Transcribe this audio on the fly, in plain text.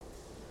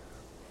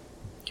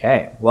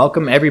Okay,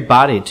 welcome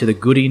everybody to the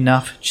Good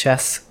Enough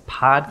Chess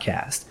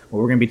Podcast, where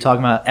we're going to be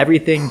talking about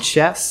everything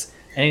chess,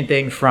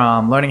 anything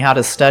from learning how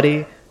to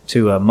study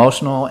to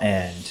emotional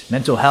and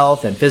mental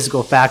health and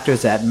physical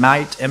factors that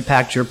might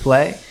impact your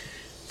play.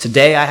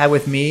 Today I have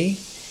with me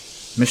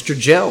Mr.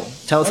 Joe.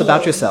 Tell us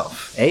about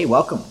yourself. Hey,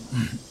 welcome.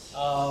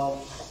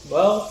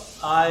 Well,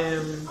 I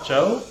am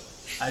Joe.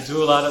 I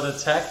do a lot of the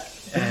tech,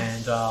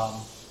 and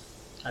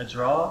I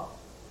draw,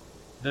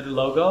 did a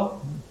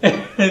logo.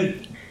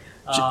 and,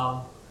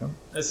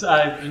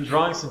 I've been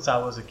drawing since I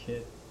was a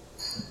kid.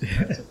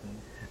 That's a thing.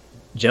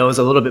 Joe is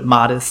a little bit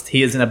modest.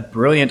 He is a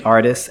brilliant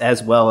artist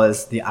as well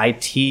as the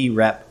IT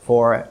rep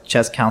for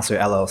Chess Counselor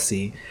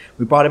LLC.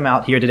 We brought him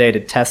out here today to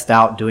test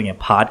out doing a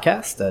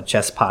podcast, a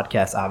chess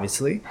podcast,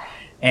 obviously.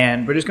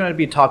 And we're just going to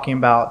be talking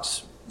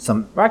about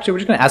we're just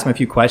going to ask him a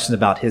few questions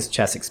about his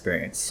chess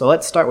experience. So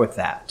let's start with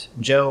that.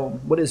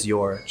 Joe, what is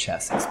your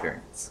chess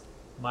experience?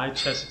 My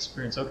chess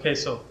experience. Okay,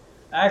 so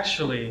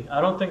actually, I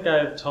don't think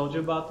I've told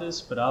you about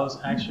this, but I was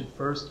actually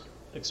first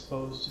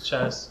exposed to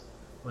chess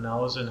when I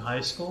was in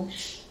high school.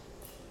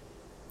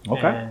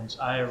 Okay. And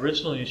I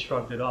originally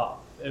shrugged it off.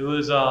 It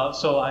was I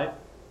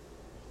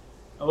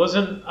was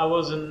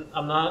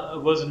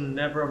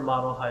never a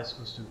model high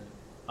school student.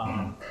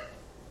 I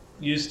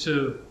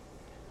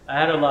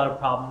had a lot of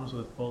problems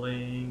with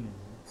bullying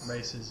and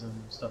racism,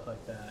 stuff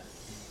like that.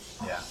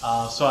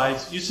 Yeah. So I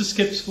used to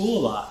skip school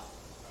a lot.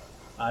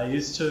 I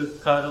used to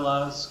cut a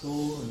lot of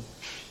school, and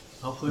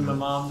hopefully my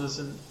mom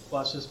doesn't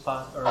watch this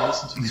or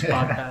listen to this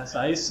podcast.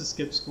 I used to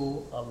skip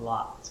school a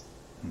lot.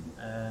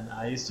 And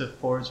I used to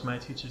forge my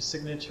teacher's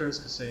signatures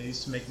because they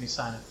used to make me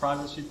sign a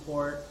progress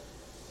report.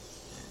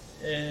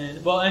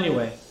 And well,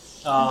 anyway,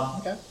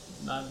 Okay.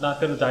 I'm not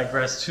going to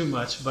digress too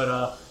much,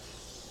 but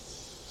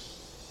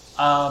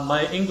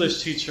my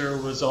English teacher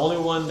was the only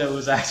one that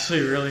was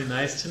actually really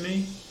nice to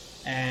me.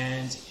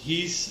 And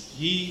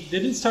he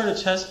didn't start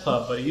a chess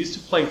club, but he used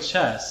to play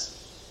chess.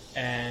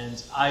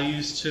 And I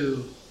used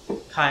to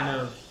kind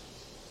of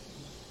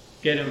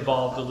get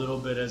involved a little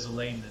bit as a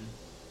layman.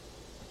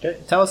 Okay.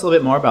 Tell us a little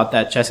bit more about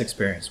that chess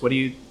experience. What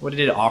did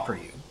it offer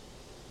you?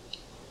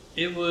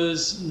 It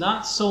was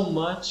not so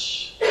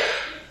much.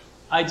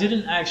 I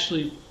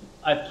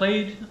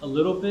played a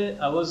little bit.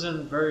 I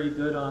wasn't very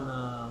good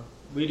on.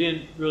 We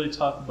didn't really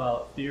talk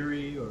about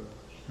theory or,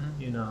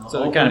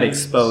 So you're kind of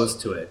exposed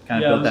to it,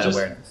 kind of built that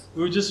awareness.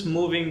 We were just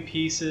moving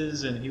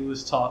pieces, and he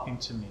was talking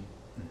to me.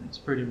 It's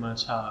pretty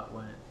much how it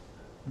went,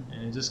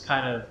 and it just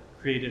kind of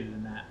created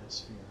an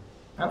atmosphere.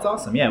 That's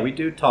awesome. Yeah, we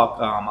do talk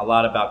a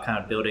lot about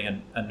kind of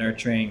building a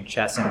nurturing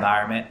chess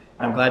environment.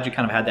 I'm glad you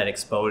kind of had that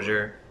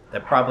exposure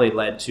that probably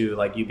led to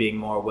like you being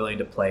more willing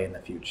to play in the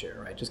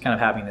future, right? Just kind of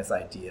having this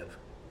idea of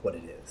what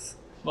it is.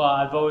 Well,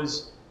 I've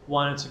always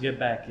wanted to get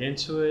back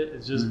into it.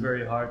 It's just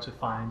very hard to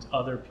find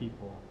other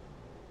people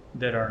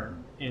that are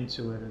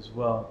into it as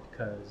well,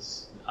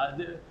 because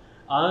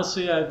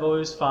honestly, I've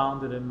always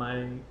found that in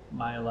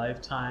my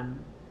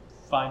lifetime,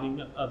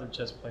 finding other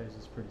chess players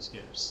is pretty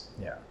scarce.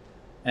 Yeah.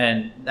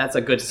 And that's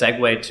a good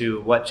segue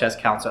to what Chess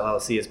Counsel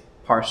LLC is.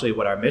 Partially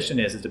what our mission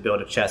is to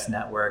build a chess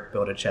network,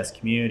 build a chess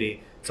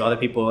community, so other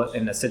people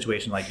in a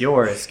situation like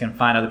yours can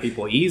find other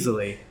people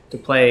easily to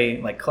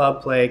play like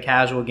club play,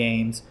 casual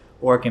games,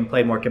 or can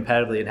play more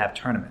competitively and have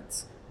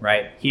tournaments,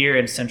 right? Here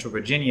in Central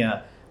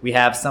Virginia, we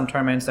have some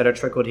tournaments that are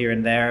trickled here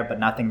and there, but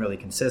nothing really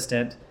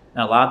consistent.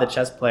 And a lot of the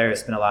chess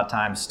players spend a lot of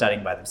time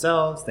studying by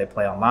themselves. They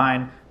play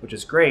online, which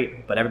is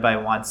great, but everybody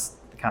wants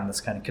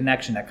this kind of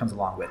connection that comes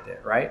along with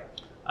it, right?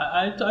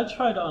 I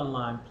tried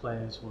online play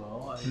as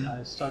well.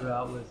 I started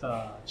out with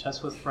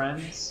Chess with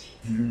Friends.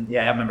 Mm-hmm.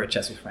 Yeah, I remember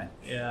Chess with Friends.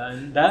 Yeah,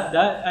 and that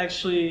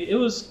actually, it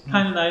was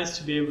kind of nice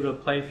to be able to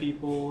play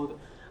people.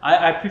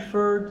 I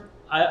preferred,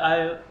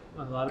 a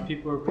lot of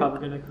people are probably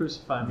going to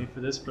crucify me for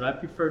this, but I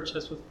preferred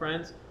Chess with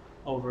Friends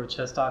over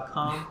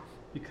Chess.com,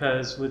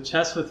 because with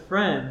Chess with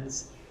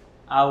Friends,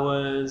 I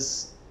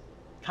was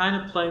kind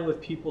of playing with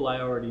people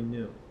I already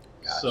knew.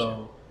 Gotcha.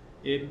 So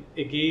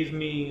it gave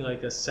me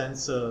like a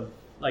sense of,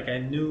 like, I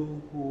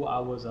knew who I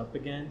was up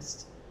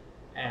against,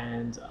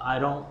 and I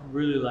don't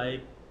really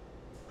like,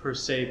 per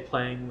se,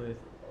 playing with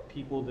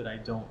people that I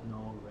don't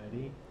know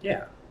already.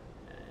 Yeah.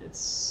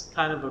 It's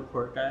kind of a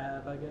quirk I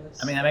have, I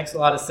guess. I mean, that makes a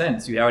lot of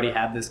sense. You already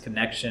have this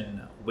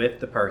connection with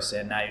the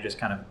person. Now you're just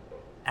kind of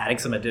adding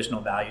some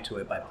additional value to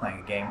it by playing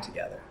a game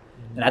together.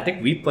 Mm-hmm. And I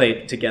think we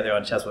played together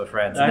on Chess with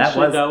Friends.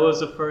 Actually, that was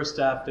the first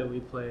app that we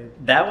played.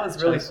 That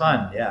was really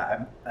fun.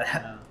 Yeah.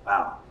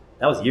 Wow.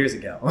 That was years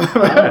ago.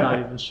 I'm not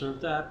even sure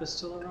if the app is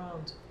still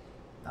around.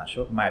 Not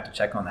sure. We might have to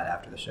check on that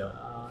after the show.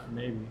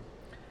 Maybe.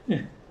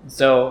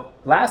 So,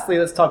 lastly,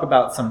 let's talk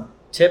about some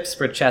tips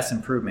for chess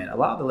improvement. A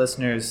lot of the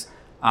listeners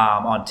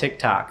on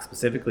TikTok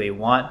specifically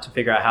want to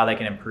figure out how they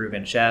can improve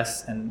in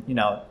chess, and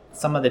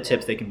some of the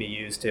tips they can be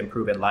used to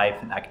improve in life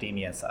and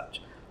academia and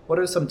such. What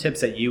are some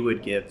tips that you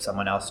would give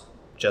someone else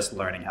just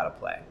learning how to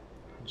play?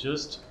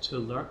 Just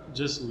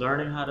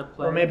learning how to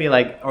play, or maybe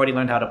like already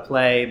learned how to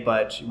play,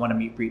 but you want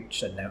to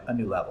reach a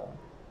new level.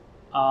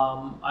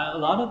 A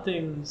lot of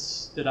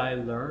things that I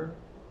learn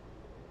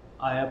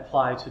I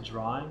apply to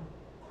drawing.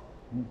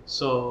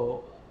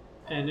 So,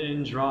 and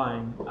in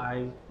drawing,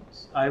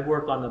 I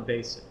work on the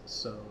basics.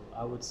 So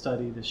I would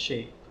study the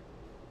shape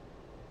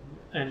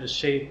and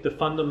the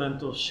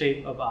fundamental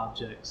shape of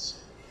objects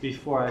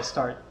before I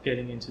start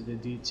getting into the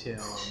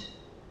detail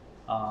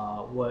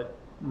on what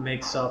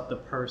makes up the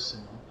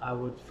person. I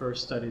would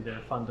first study their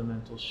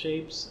fundamental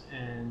shapes,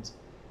 and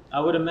I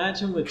would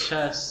imagine with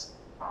chess,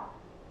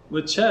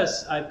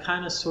 I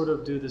kind of sort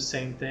of do the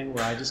same thing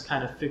where I just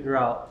kind of figure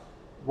out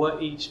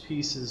what each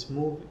piece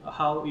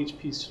how each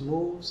piece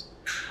moves,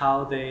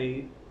 how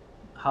they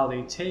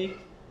take,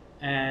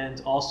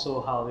 and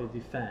also how they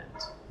defend.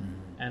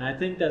 And I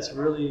think that's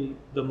really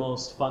the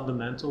most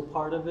fundamental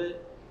part of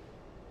it,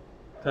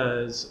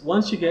 because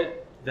once you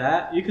get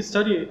that, you could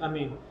study. I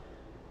mean,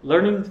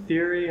 learning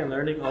theory and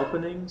learning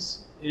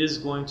openings is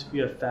going to be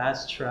a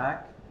fast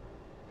track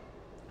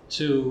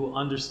to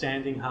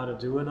understanding how to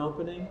do an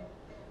opening.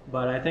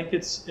 But I think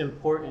it's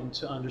important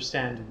to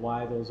understand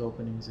why those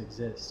openings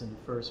exist in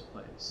the first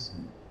place.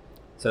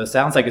 So it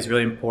sounds like it's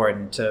really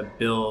important to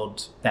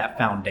build that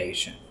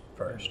foundation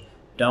first.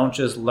 Don't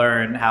just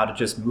learn how to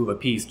just move a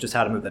piece, just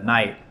how to move the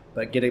knight,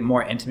 but get a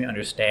more intimate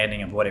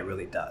understanding of what it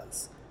really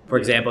does. For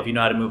example, if you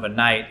know how to move a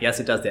knight, yes,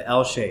 it does the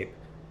L shape,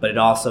 but it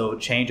also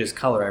changes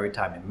color every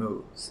time it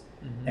moves.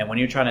 And when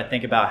you're trying to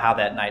think about how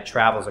that knight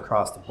travels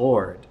across the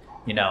board,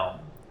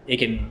 it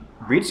can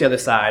reach the other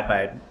side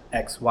by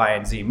X, Y,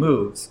 and Z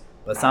moves,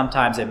 but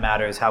sometimes it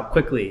matters how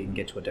quickly you can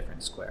get to a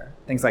different square.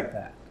 Things like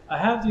that. I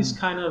have these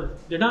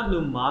they're not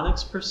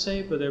mnemonics per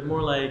se, but they're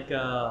more like,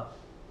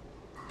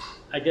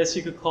 I guess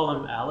you could call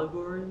them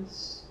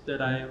allegories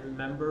that I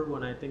remember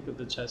when I think of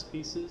the chess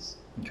pieces.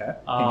 Okay.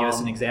 Can you give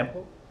us an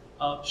example?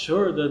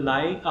 Sure. The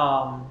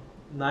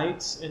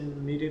knights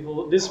in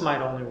medieval. This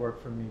might only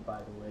work for me, by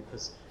the way,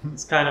 because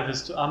it's kind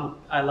of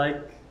I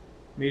like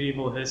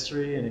medieval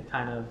history, and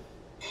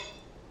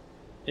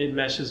it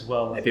meshes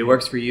well with If it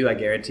works for you, I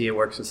guarantee it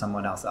works for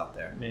someone else out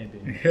there.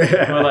 Maybe.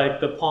 But like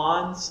the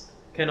pawns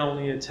can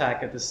only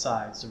attack at the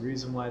sides. The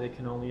reason why they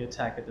can only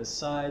attack at the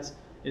sides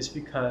is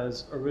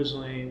because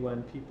originally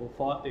when people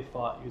fought, they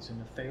fought using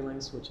the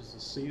phalanx, which is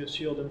a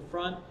shield in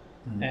front,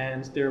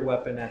 and their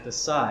weapon at the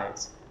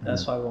sides.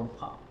 That's why when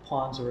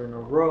pawns are in a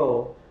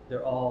row,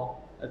 they're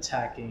all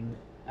attacking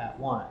at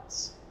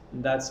once.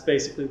 And that's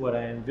basically what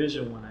I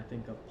envision when I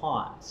think of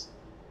pawns.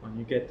 When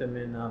you get them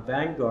in a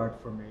vanguard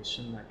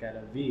formation, like at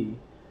a V,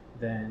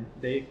 then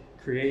they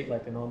create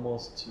like an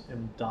almost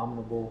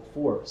indomitable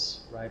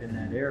force right in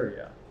that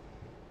area.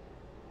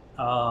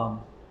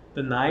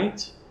 The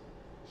knight,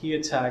 he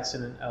attacks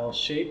in an L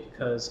shape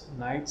because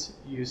knights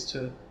used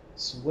to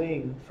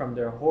swing from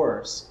their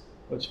horse,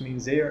 which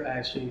means they are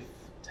actually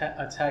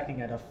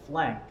attacking at a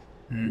flank,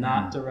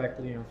 not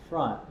directly in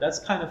front. That's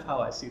kind of how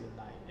I see the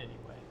knight anyway.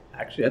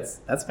 Actually,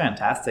 that's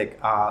fantastic.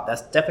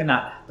 That's definitely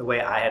not the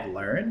way I had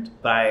learned,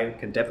 but I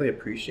can definitely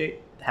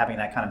appreciate having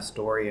that kind of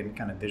story and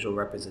kind of visual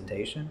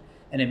representation.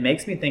 And it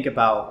makes me think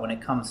about when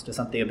it comes to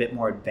something a bit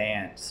more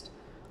advanced,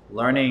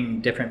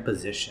 learning different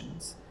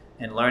positions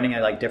and learning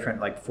like different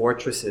like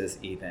fortresses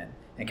even,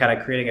 and kind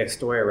of creating a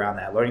story around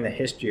that, learning the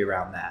history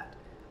around that.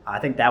 I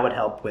think that would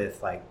help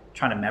with like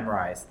trying to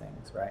memorize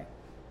things, right?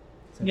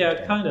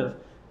 Yeah, kind of.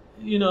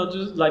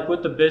 Just like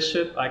with the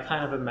bishop, I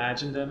kind of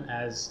imagine them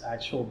as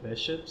actual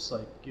bishops.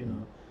 Like,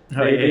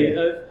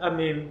 I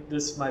mean,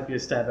 this might be a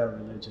stab at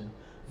religion,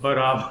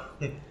 but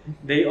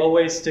they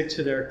always stick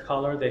to their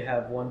color. They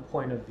have one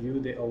point of view.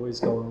 They always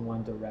go in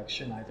one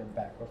direction, either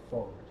back or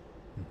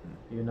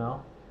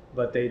forward,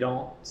 but they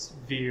don't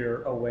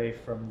veer away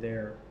from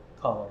their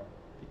color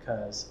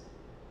because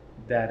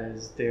that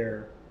is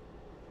their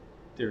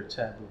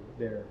taboo,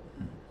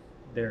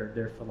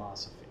 their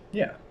philosophy.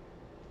 Yeah.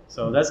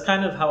 So that's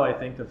kind of how I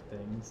think of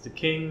things. The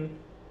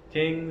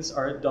kings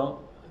don't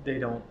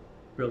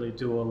really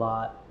do a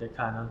lot. They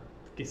kind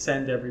of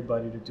send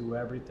everybody to do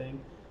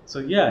everything. So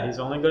yeah, he's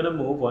only going to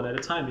move one at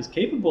a time. He's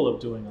capable of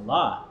doing a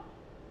lot.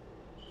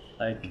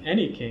 Like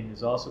any king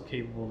is also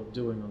capable of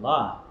doing a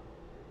lot,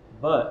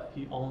 but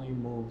he only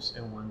moves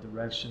in one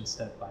direction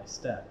step by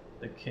step.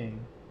 The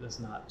king is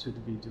not to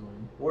be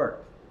doing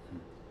work.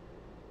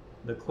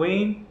 The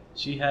queen,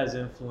 she has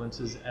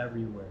influences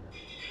everywhere.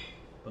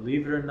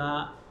 Believe it or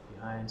not,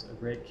 behind a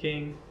great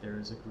king, there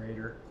is a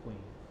greater queen.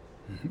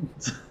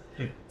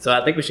 So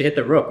I think we should hit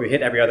the rook. We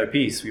hit every other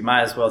piece. We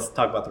might as well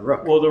talk about the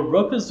rook. Well, the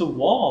rook is the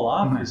wall,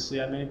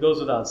 obviously. I mean, it goes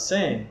without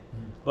saying.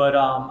 But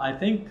I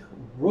think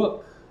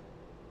rook,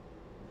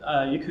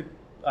 you could.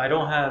 I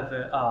don't have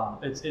it.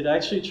 It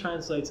actually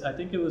translates. I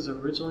think it was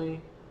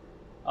originally.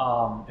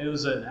 It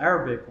was an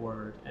Arabic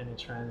word, and it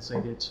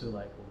translated to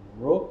like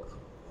rook,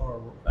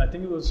 or I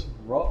think it was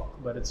rook,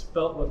 but it's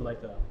spelled with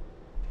like a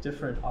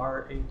different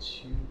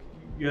R-H-U.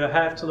 You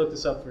have to look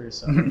this up for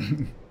yourself.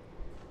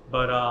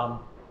 But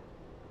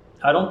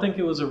I don't think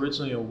it was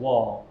originally a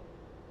wall.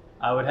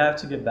 I would have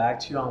to get back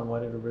to you on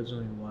what it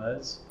originally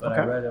was, but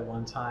I read it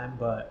one time.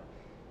 But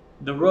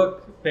the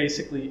rook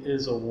basically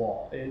is a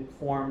wall. It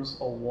forms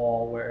a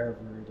wall wherever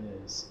it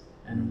is.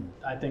 And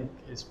I think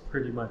it's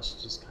pretty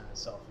much just kind of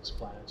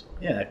self-explanatory.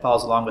 Yeah, it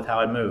follows along with how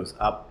it moves,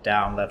 up,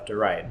 down, left, or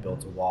right. It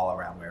builds a wall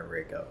around wherever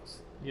it goes.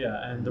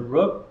 Yeah, and the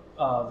rook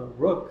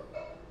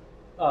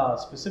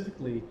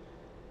specifically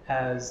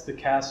has the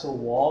castle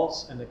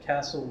walls, and the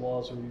castle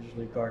walls are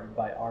usually guarded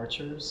by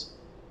archers.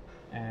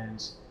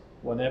 And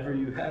whenever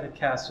you had a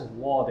castle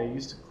wall, they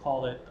used to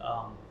call it.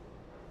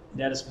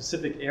 They had a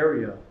specific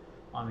area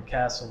on the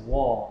castle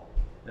wall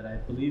that I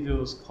believe it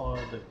was called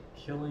the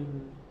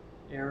killing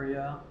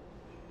area.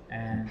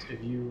 And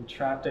if you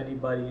trapped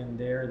anybody in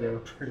there, they were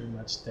pretty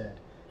much dead.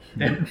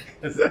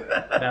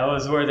 That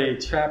was where they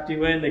trapped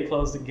you in. They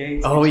closed the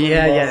gates. Oh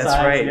yeah, both that's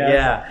sides, right. yes.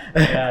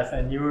 Yeah. Yes,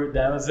 and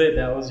that was it.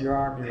 That was your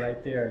army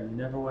right there. You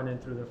never went in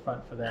through the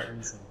front for that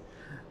reason.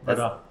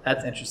 But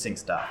That's interesting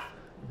stuff.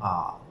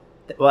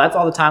 Well, that's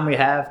all the time we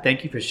have.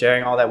 Thank you for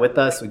sharing all that with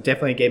us. It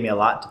definitely gave me a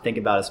lot to think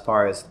about as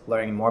far as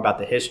learning more about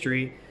the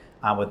history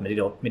with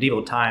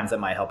medieval times. That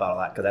might help out a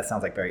lot because that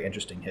sounds like very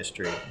interesting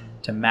history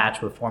to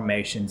match with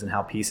formations and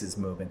how pieces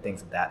move and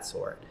things of that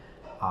sort.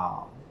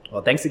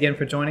 Well, thanks again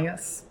for joining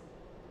us.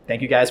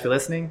 Thank you guys for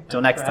listening.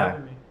 Till next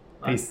time. me.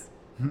 Peace.